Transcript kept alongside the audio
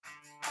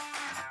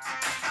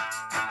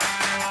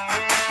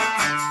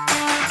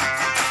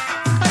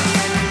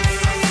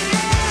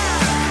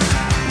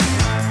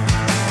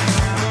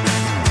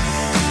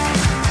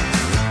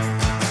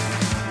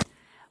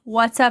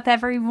What's up,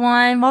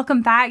 everyone?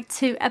 Welcome back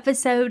to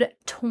episode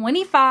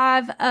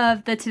 25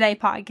 of the Today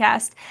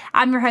podcast.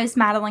 I'm your host,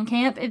 Madeline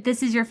Camp. If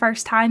this is your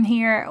first time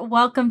here,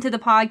 welcome to the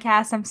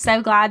podcast. I'm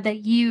so glad that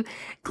you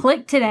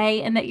clicked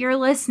today and that you're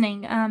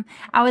listening.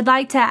 I would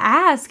like to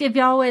ask if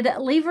y'all would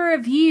leave a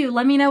review.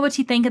 Let me know what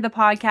you think of the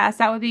podcast.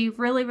 That would be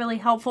really, really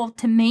helpful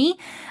to me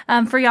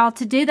for y'all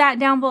to do that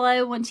down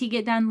below once you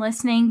get done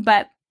listening.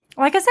 But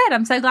like I said,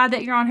 I'm so glad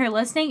that you're on here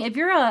listening. If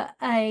you're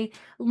a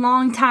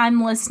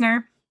long-time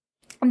listener,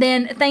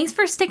 then thanks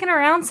for sticking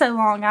around so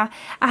long.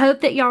 I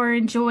hope that y'all are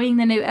enjoying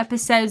the new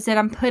episodes that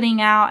I'm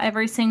putting out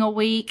every single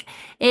week.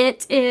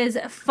 It is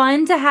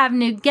fun to have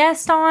new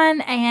guests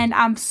on, and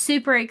I'm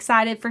super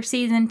excited for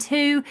season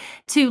 2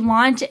 to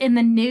launch in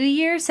the new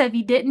year. So if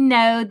you didn't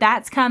know,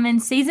 that's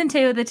coming. Season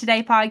 2 of the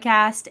Today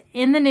podcast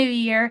in the new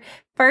year.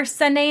 First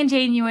Sunday in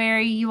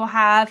January, you will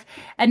have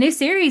a new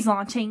series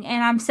launching,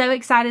 and I'm so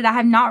excited. I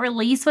have not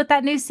released what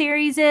that new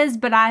series is,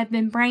 but I've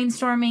been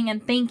brainstorming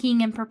and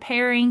thinking and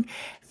preparing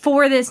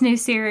for this new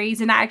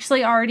series, and I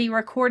actually already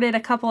recorded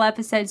a couple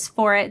episodes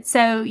for it.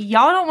 So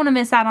y'all don't want to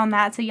miss out on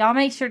that. So y'all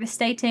make sure to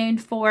stay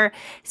tuned for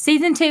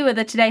season 2 of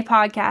the Today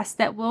podcast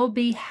that will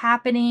be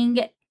happening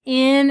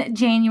in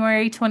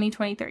January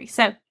 2023.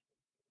 So,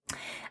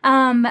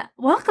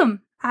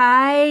 welcome.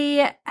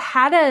 I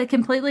had a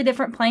completely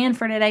different plan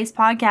for today's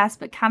podcast,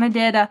 but kind of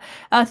did a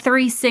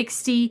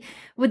 360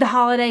 with the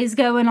holidays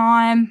going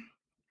on.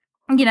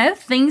 You know,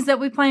 things that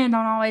we planned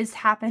don't always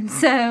happen.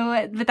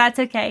 So, but that's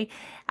okay.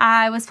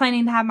 I was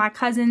planning to have my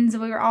cousins.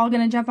 We were all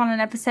going to jump on an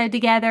episode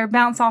together,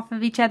 bounce off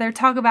of each other,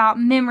 talk about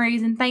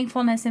memories and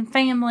thankfulness and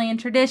family and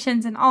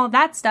traditions and all of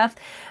that stuff.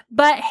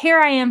 But here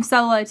I am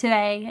solo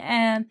today.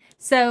 And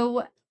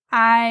so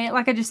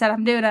like I just said,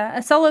 I'm doing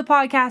a solo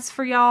podcast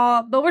for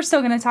y'all, but we're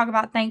still going to talk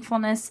about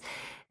thankfulness.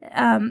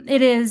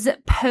 It is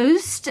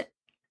post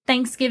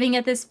Thanksgiving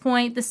at this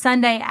point, the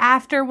Sunday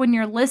after when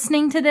you're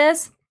listening to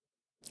this.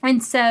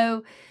 And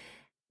so,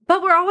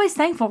 but we're always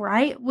thankful,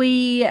 right?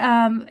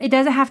 It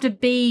doesn't have to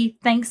be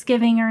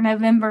Thanksgiving or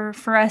November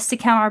for us to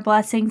count our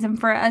blessings and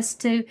for us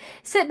to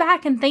sit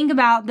back and think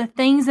about the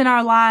things in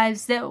our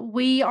lives that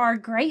we are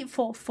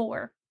grateful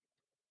for.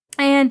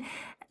 And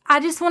I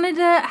just wanted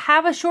to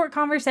have a short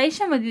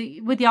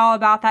conversation with y'all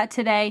about that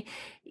today.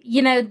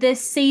 You know,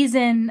 this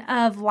season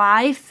of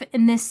life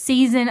and this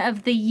season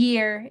of the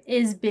year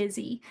is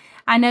busy.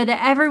 I know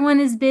that everyone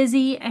is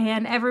busy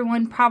and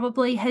everyone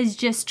probably has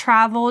just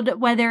traveled,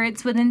 whether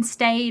it's within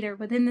state or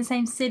within the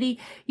same city.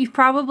 You've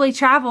probably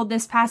traveled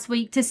this past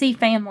week to see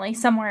family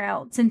somewhere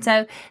else. And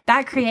so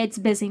that creates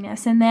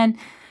busyness. And then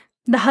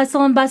the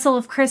hustle and bustle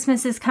of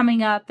Christmas is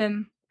coming up,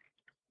 and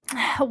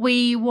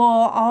we will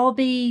all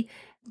be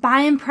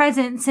buying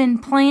presents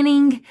and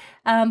planning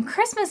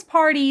Christmas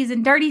parties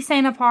and dirty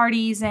Santa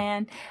parties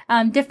and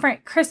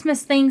different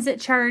Christmas things at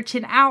church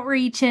and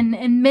outreach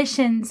and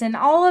missions and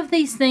all of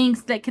these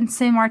things that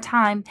consume our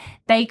time.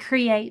 They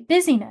create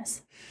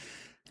busyness.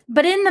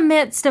 But in the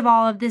midst of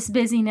all of this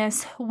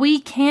busyness, we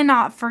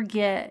cannot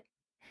forget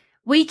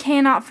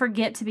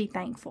to be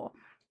thankful.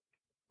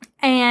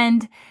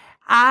 And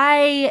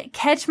I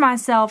catch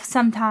myself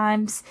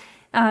sometimes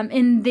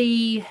in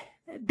the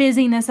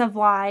busyness of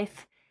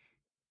life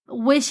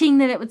wishing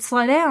that it would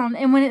slow down.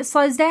 And when it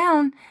slows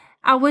down,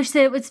 I wish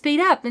that it would speed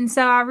up. And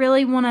so I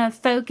really want to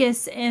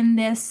focus in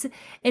this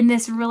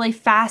really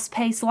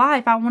fast-paced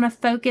life. I want to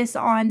focus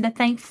on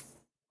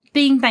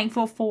being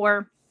thankful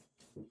for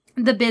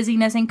the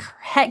busyness and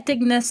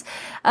hecticness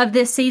of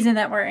this season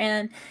that we're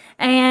in.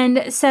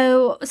 And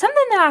so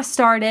something that I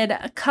started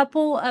a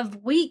couple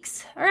of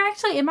weeks, or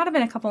actually it might have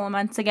been a couple of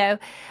months ago,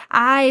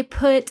 I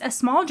put a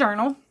small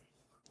journal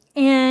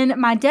in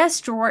my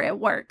desk drawer at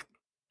work.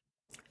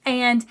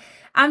 And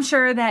I'm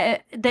sure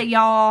that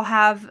y'all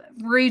have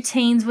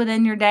routines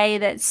within your day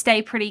that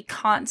stay pretty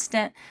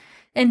constant.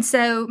 And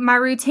so my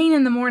routine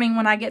in the morning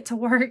when I get to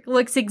work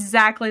looks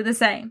exactly the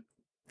same.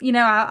 You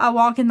know, I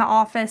walk in the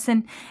office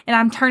and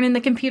I'm turning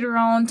the computer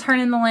on,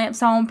 turning the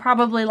lamps on,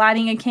 probably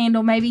lighting a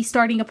candle, maybe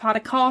starting a pot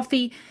of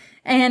coffee.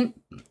 And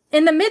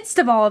in the midst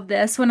of all of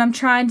this, when I'm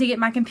trying to get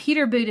my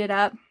computer booted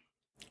up,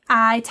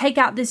 I take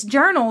out this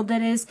journal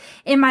that is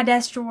in my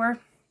desk drawer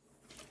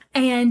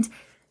and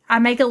I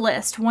make a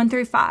list 1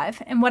 through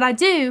 5. And what I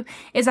do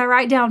is I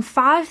write down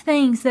 5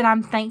 things that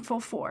I'm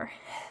thankful for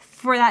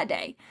that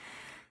day.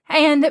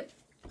 And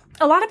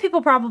a lot of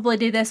people probably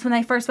do this when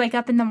they first wake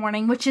up in the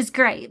morning, which is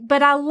great.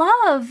 But I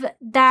love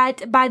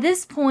that by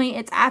this point,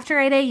 it's after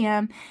 8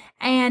 a.m.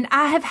 and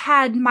I have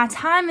had my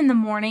time in the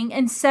morning.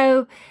 And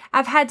so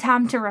I've had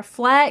time to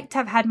reflect.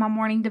 I've had my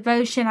morning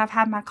devotion. I've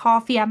had my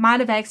coffee. I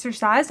might have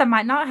exercised. I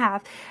might not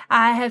have.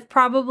 I have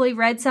probably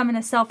read some in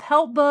a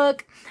self-help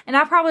book. And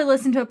I probably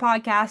listened to a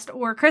podcast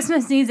or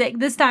Christmas music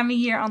this time of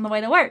year on the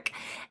way to work.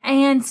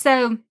 And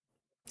so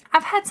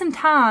I've had some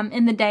time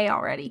in the day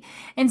already.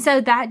 And so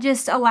that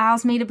just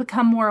allows me to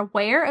become more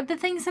aware of the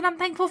things that I'm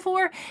thankful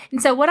for. And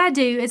so what I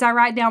do is I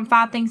write down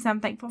 5 things that I'm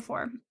thankful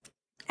for.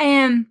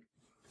 And,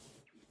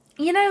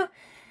 you know,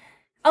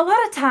 a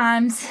lot of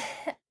times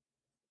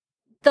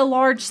the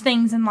large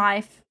things in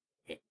life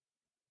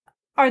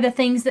are the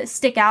things that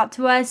stick out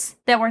to us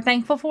that we're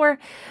thankful for.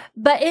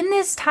 But in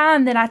this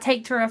time that I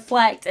take to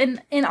reflect,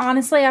 and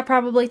honestly, I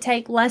probably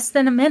take less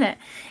than a minute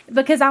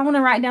because I want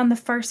to write down the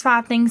first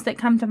 5 things that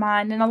come to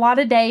mind. And a lot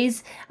of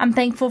days I'm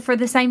thankful for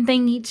the same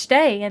thing each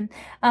day.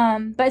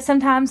 And, but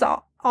sometimes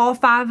all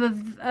 5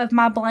 of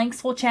my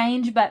blanks will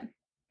change, but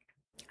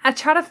I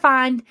try to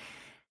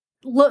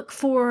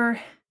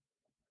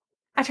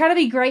I try to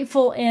be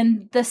grateful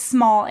in the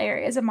small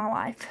areas of my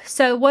life.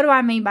 So what do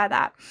I mean by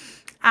that?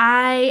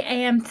 I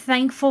am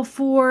thankful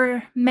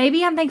for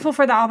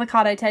the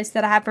avocado toast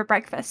that I had for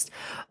breakfast,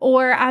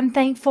 or I'm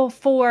thankful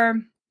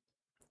for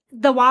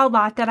the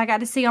wildlife that I got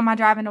to see on my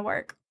driving to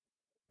work.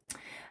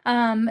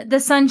 The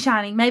sun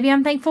shining. Maybe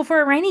I'm thankful for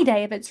a rainy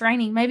day if it's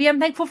raining. Maybe I'm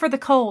thankful for the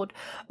cold,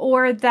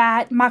 or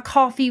that my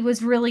coffee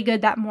was really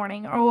good that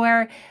morning,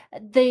 or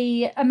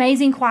the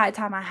amazing quiet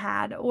time I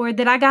had, or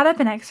that I got up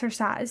and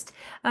exercised.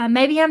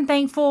 Maybe I'm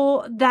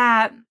thankful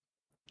that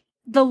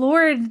the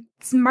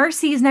Lord's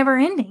mercy is never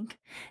ending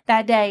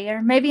that day.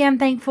 Or maybe I'm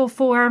thankful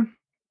for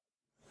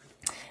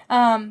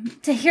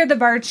to hear the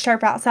birds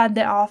chirp outside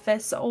the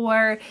office,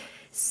 or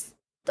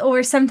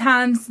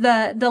sometimes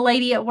the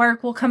lady at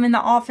work will come in the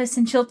office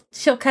and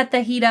she'll cut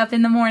the heat up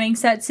in the morning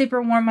so it's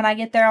super warm when I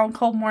get there on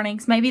cold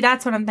mornings. Maybe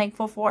that's what I'm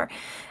thankful for.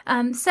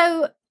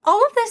 So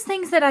all of those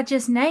things that I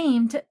just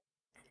named,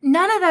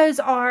 none of those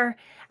are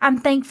I'm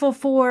thankful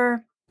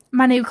for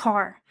my new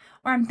car,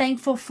 or I'm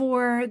thankful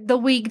for the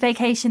week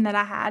vacation that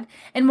I had.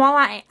 And while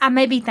I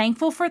may be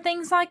thankful for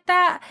things like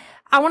that,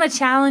 I want to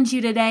challenge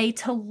you today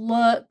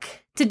to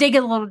dig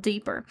a little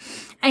deeper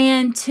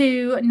and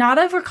to not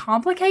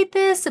overcomplicate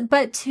this,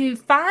 but to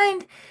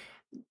find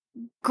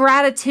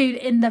gratitude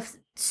in the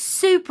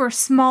super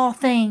small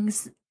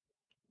things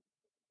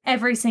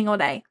every single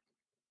day.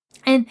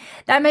 And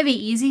that may be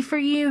easy for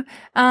you.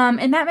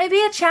 And that may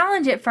be a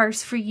challenge at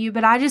first for you,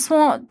 but I just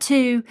want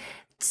to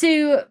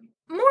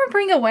more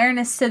bring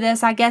awareness to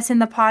this, I guess, in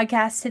the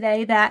podcast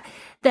today, that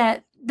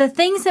the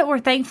things that we're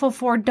thankful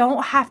for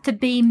don't have to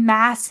be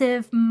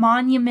massive,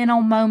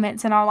 monumental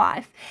moments in our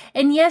life.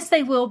 And yes,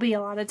 they will be a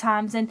lot of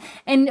times. And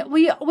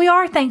we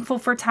are thankful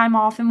for time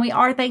off, and we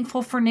are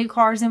thankful for new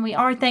cars, and we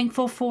are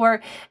thankful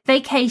for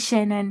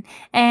vacation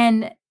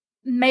and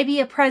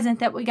maybe a present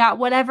that we got,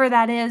 whatever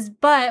that is.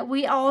 But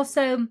we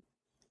also,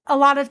 a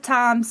lot of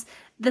times,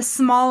 the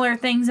smaller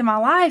things in my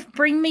life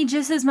bring me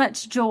just as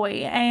much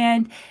joy,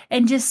 and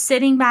just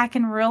sitting back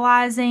and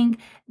realizing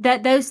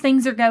that those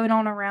things are going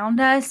on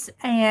around us,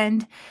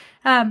 and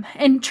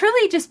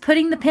truly just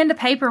putting the pen to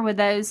paper with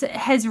those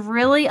has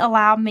really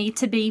allowed me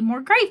to be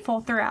more grateful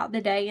throughout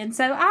the day. And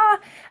so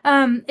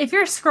if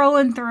you're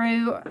scrolling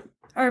through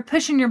or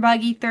pushing your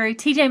buggy through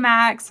TJ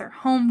Maxx or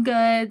Home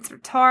Goods or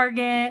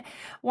Target,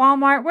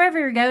 Walmart, wherever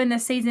you're going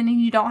this season, and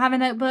you don't have a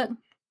notebook,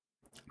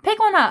 pick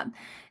one up.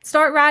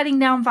 Start writing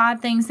down 5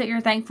 things that you're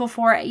thankful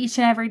for each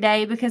and every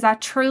day, because I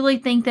truly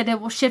think that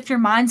it will shift your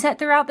mindset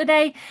throughout the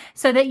day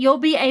so that you'll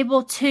be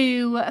able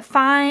to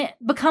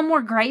become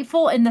more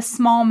grateful in the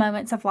small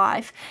moments of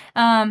life.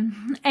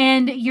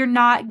 And you're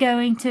not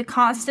going to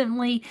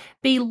constantly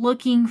be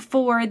looking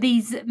for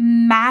these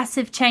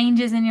massive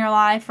changes in your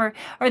life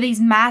or these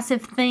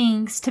massive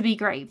things to be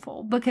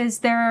grateful, because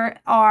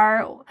there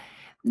are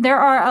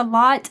a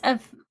lot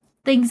of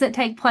things that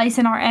take place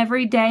in our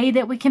everyday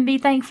that we can be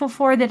thankful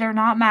for that are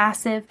not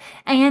massive,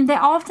 and that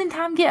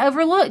oftentimes get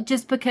overlooked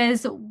just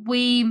because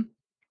we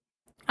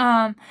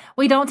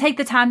don't take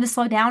the time to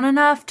slow down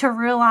enough to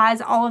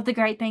realize all of the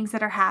great things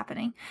that are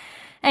happening.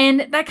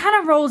 And that kind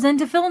of rolls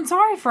into feeling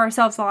sorry for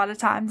ourselves a lot of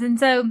times. And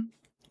so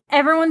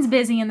everyone's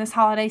busy in this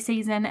holiday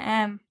season,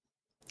 and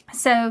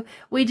so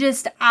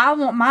I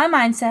want my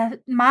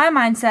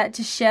mindset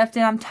to shift,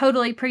 and I'm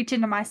totally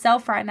preaching to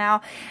myself right now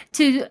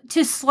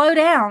to slow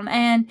down.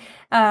 And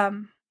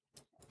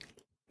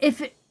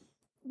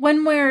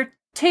when we're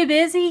too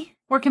busy,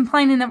 we're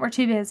complaining that we're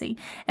too busy.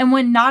 And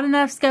when not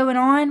enough's going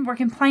on, we're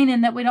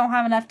complaining that we don't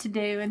have enough to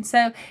do. And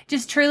so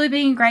just truly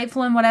being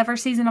grateful in whatever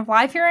season of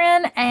life you're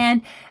in.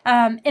 And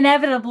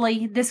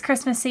inevitably, this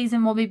Christmas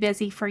season will be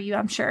busy for you,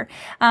 I'm sure.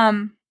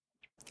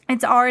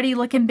 It's already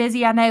looking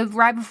busy. I know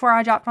right before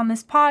I dropped on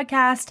this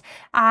podcast,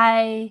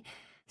 I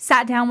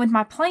sat down with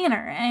my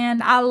planner,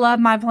 and I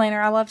love my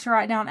planner. I love to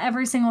write down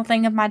every single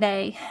thing of my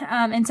day.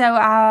 And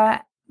so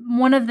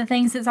one of the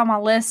things that's on my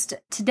list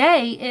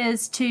today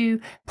is to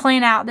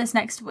plan out this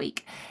next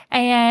week.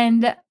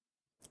 And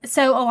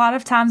so a lot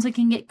of times we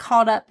can get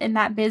caught up in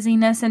that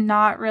busyness and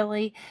not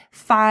really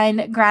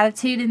find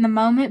gratitude in the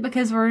moment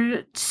because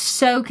we're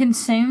so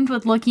consumed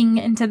with looking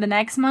into the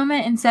next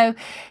moment. And so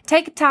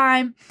take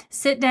time,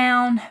 sit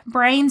down,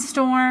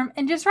 brainstorm,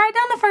 and just write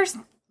down the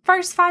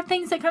first 5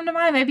 things that come to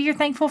mind. Maybe you're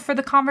thankful for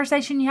the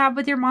conversation you had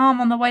with your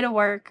mom on the way to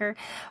work,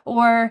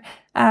 or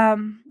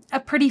a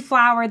pretty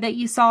flower that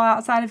you saw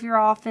outside of your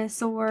office,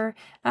 or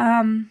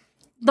the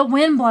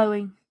wind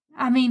blowing.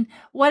 I mean,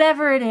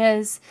 whatever it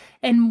is,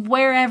 and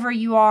wherever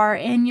you are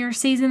in your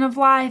season of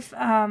life,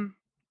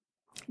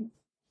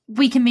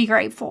 we can be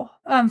grateful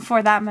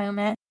for that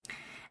moment.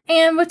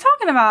 And we're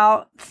talking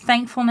about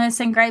thankfulness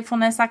and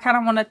gratefulness. I kind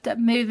of wanted to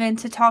move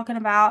into talking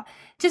about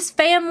just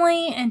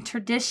family and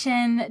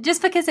tradition,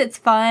 just because it's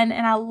fun.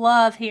 And I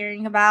love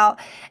hearing about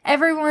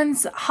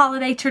everyone's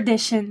holiday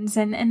traditions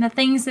and the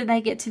things that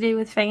they get to do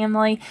with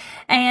family.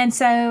 And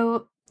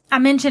so I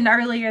mentioned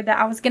earlier that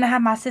I was going to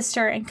have my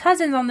sister and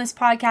cousins on this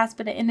podcast,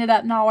 but it ended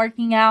up not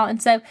working out.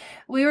 And so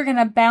we were going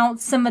to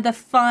bounce some of the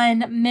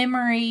fun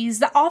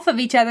memories off of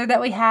each other that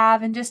we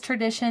have and just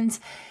traditions.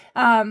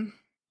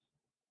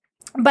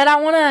 But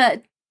I want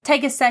to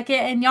take a second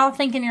and y'all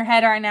think in your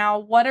head right now,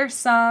 what are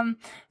some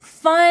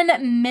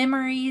fun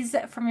memories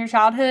from your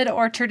childhood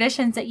or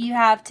traditions that you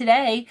have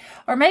today?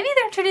 Or maybe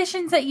they're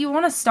traditions that you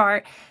want to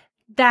start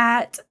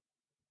that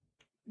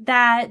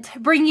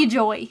bring you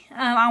joy.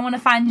 I want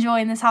to find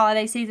joy in this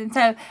holiday season.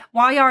 So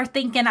while y'all are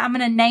thinking, I'm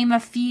going to name a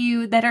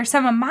few that are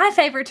some of my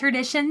favorite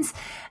traditions.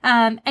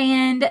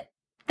 And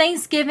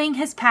Thanksgiving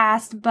has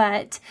passed,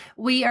 but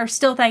we are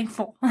still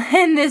thankful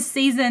in this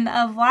season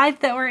of life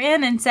that we're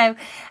in. And so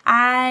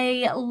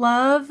I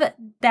love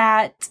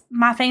that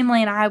my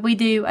family and we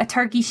do a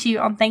turkey shoot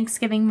on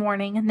Thanksgiving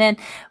morning. And then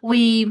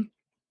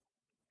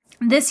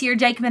this year,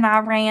 Jacob and I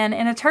ran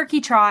in a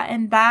turkey trot,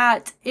 and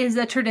that is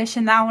a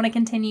tradition that I want to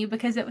continue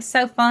because it was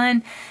so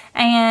fun.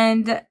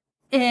 And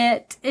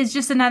it is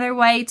just another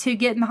way to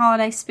get in the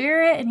holiday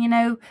spirit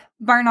and,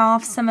 burn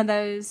off some of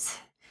those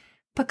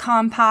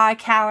pecan pie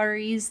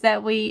calories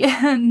that we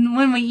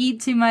when we eat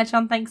too much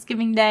on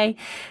Thanksgiving Day.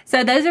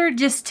 So those are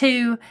just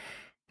two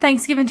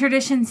Thanksgiving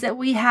traditions that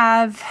we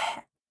have,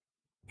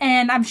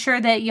 and I'm sure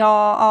that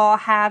y'all all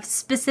have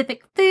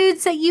specific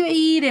foods that you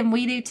eat, and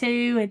we do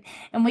too,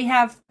 and we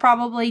have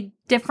probably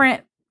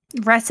different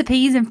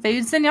recipes and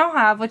foods than y'all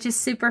have, which is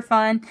super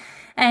fun.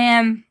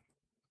 And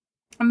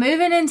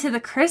moving into the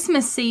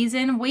Christmas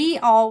season, we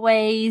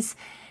always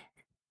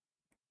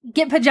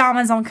get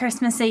pajamas on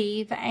Christmas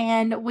Eve,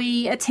 and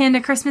we attend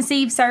a Christmas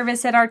Eve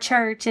service at our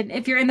church. And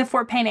if you're in the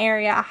Fort Payne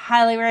area, I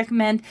highly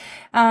recommend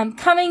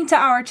coming to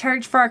our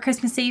church for our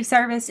Christmas Eve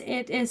service.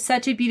 It is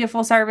such a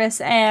beautiful service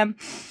and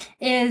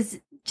is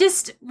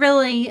just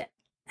really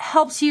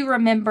helps you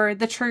remember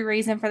the true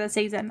reason for the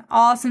season.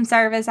 Awesome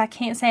service. I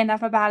can't say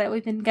enough about it.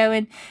 We've been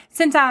going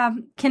since I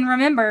can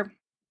remember.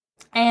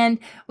 And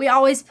we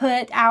always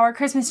put our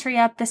Christmas tree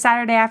up the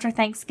Saturday after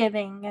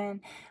Thanksgiving.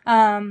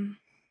 And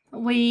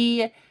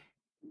we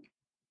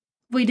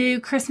do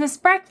Christmas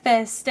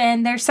breakfast,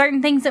 and there's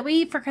certain things that we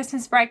eat for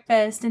Christmas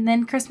breakfast and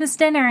then Christmas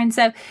dinner. And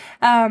so,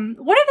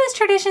 what are those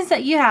traditions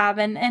that you have,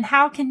 and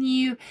how can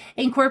you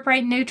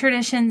incorporate new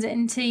traditions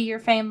into your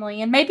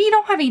family? And maybe you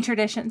don't have any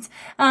traditions,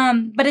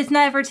 but it's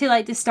never too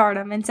late to start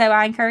them. And so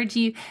I encourage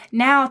you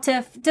now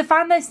to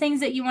find those things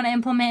that you want to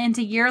implement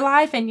into your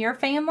life and your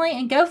family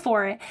and go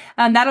for it.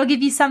 That'll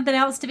give you something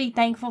else to be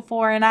thankful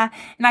for. And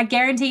I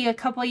guarantee you a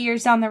couple of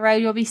years down the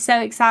road, you'll be so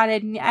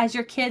excited, and as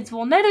your kids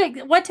will know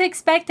what to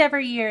expect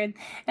every year,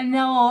 and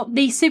they'll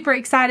be super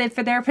excited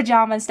for their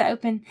pajamas to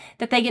open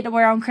that they get to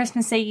wear on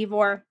Christmas Eve,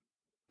 or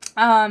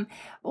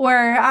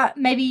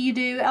maybe you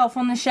do Elf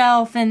on the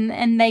Shelf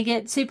and they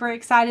get super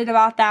excited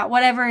about that.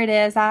 Whatever it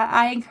is,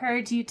 I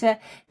encourage you to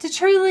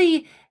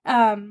truly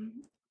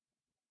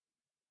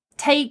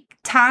take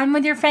time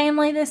with your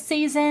family this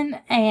season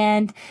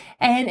and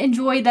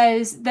enjoy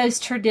those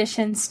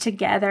traditions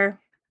together.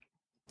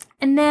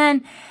 And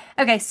then,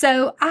 okay,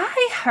 so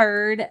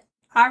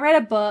I read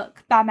a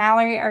book by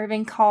Mallory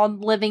Irving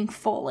called Living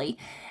Fully,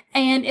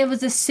 and it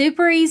was a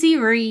super easy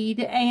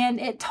read, and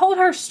it told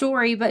her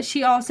story, but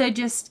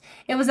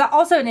it was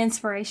also an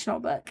inspirational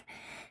book.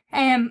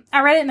 And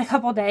I read it in a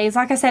couple days.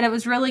 Like I said, it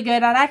was really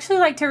good. I'd actually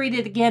like to read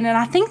it again, and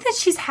I think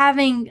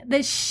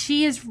that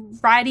she is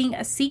writing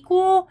a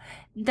sequel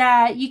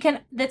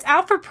that's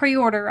out for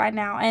pre-order right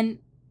now, and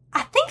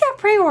I think I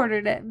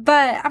pre-ordered it,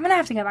 but I'm going to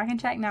have to go back and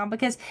check now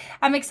because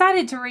I'm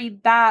excited to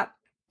read that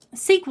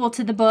sequel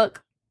to the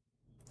book.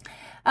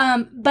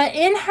 But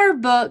in her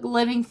book,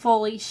 Living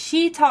Fully,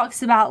 she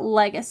talks about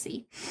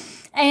legacy.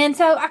 And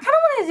so I kind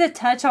of wanted to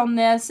touch on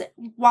this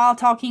while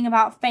talking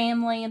about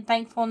family and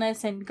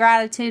thankfulness and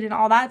gratitude and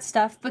all that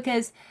stuff,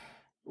 because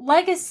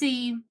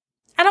legacy,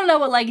 I don't know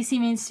what legacy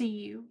means to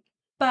you,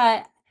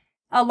 but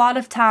a lot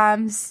of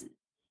times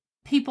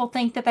people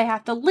think that they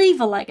have to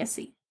leave a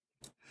legacy.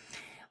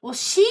 Well,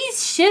 she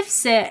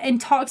shifts it and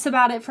talks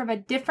about it from a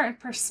different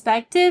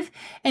perspective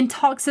and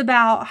talks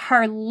about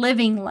her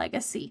living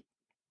legacy.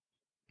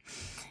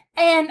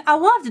 And I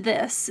loved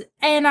this,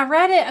 and I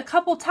read it a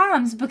couple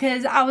times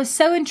because I was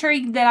so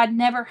intrigued that I'd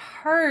never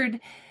heard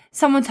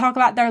someone talk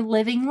about their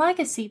living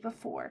legacy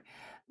before.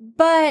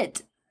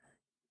 But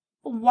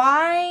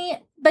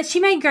she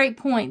made great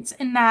points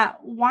in that,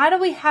 why do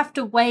we have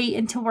to wait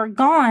until we're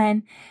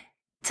gone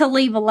to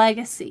leave a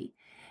legacy?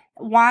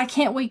 Why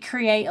can't we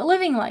create a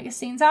living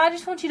legacy? And so I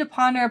just want you to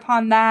ponder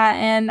upon that.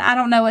 And I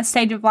don't know what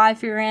stage of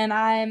life you're in.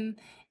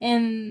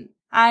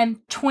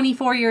 I'm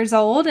 24 years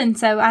old, and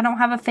so I don't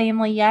have a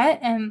family yet.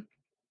 And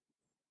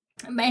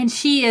And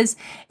she is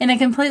in a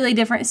completely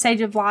different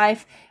stage of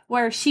life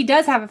where she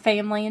does have a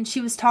family. And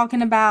she was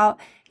talking about,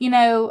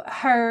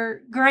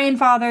 her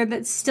grandfather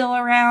that's still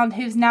around,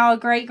 who's now a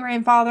great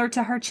grandfather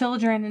to her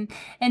children,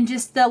 and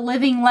just the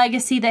living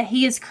legacy that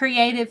he has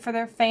created for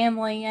their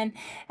family.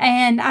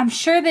 And I'm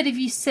sure that if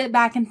you sit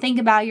back and think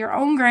about your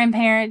own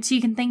grandparents, you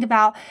can think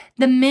about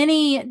the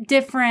many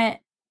different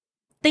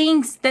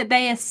things that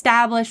they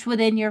establish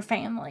within your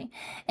family.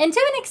 And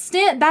to an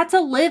extent, that's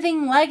a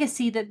living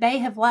legacy that they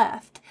have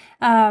left.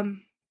 Or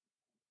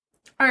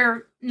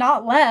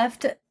not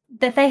left,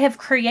 that they have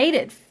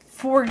created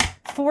for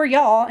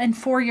y'all and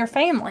for your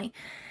family.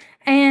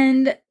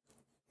 And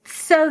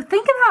so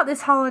think about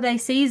this holiday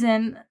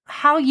season,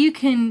 how you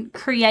can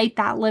create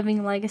that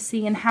living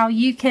legacy and how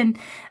you can,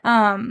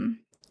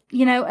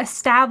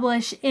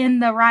 establish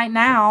in the right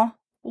now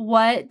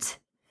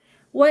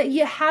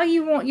how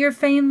you want your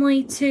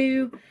family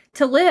to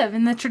live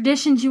and the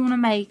traditions you want to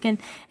make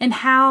and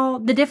how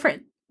the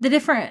different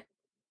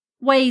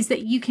ways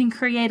that you can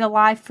create a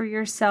life for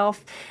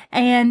yourself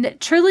and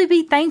truly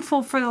be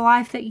thankful for the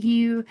life that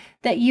you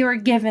are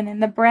given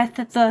and the breath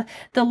that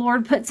the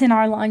Lord puts in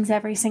our lungs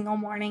every single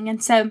morning.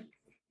 And so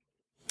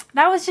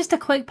that was just a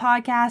quick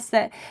podcast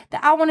that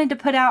I wanted to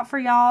put out for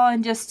y'all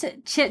and just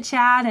chit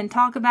chat and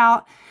talk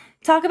about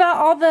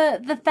all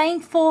the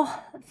thankful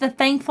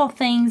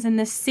things in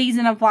this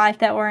season of life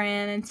that we're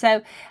in. And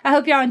so I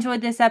hope y'all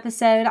enjoyed this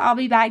episode. I'll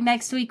be back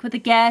next week with a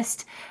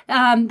guest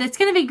that's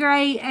going to be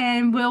great.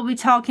 And we'll be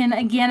talking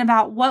again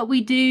about what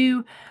we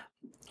do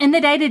in the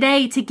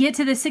day-to-day to get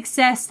to the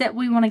success that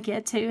we want to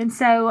get to. And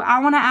so I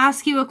want to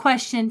ask you a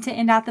question to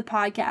end out the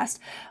podcast.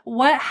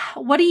 What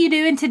are you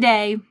doing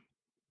today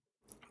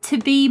to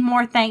be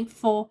more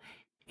thankful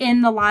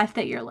in the life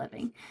that you're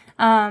living?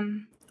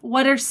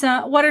 What are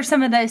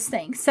some of those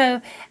things?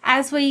 So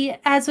as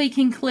we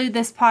conclude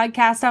this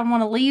podcast, I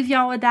want to leave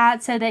y'all with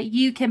that so that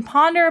you can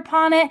ponder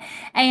upon it.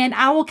 And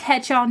I will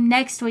catch y'all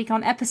next week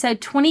on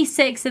episode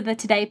 26 of the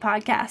Today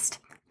podcast.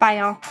 Bye,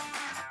 y'all.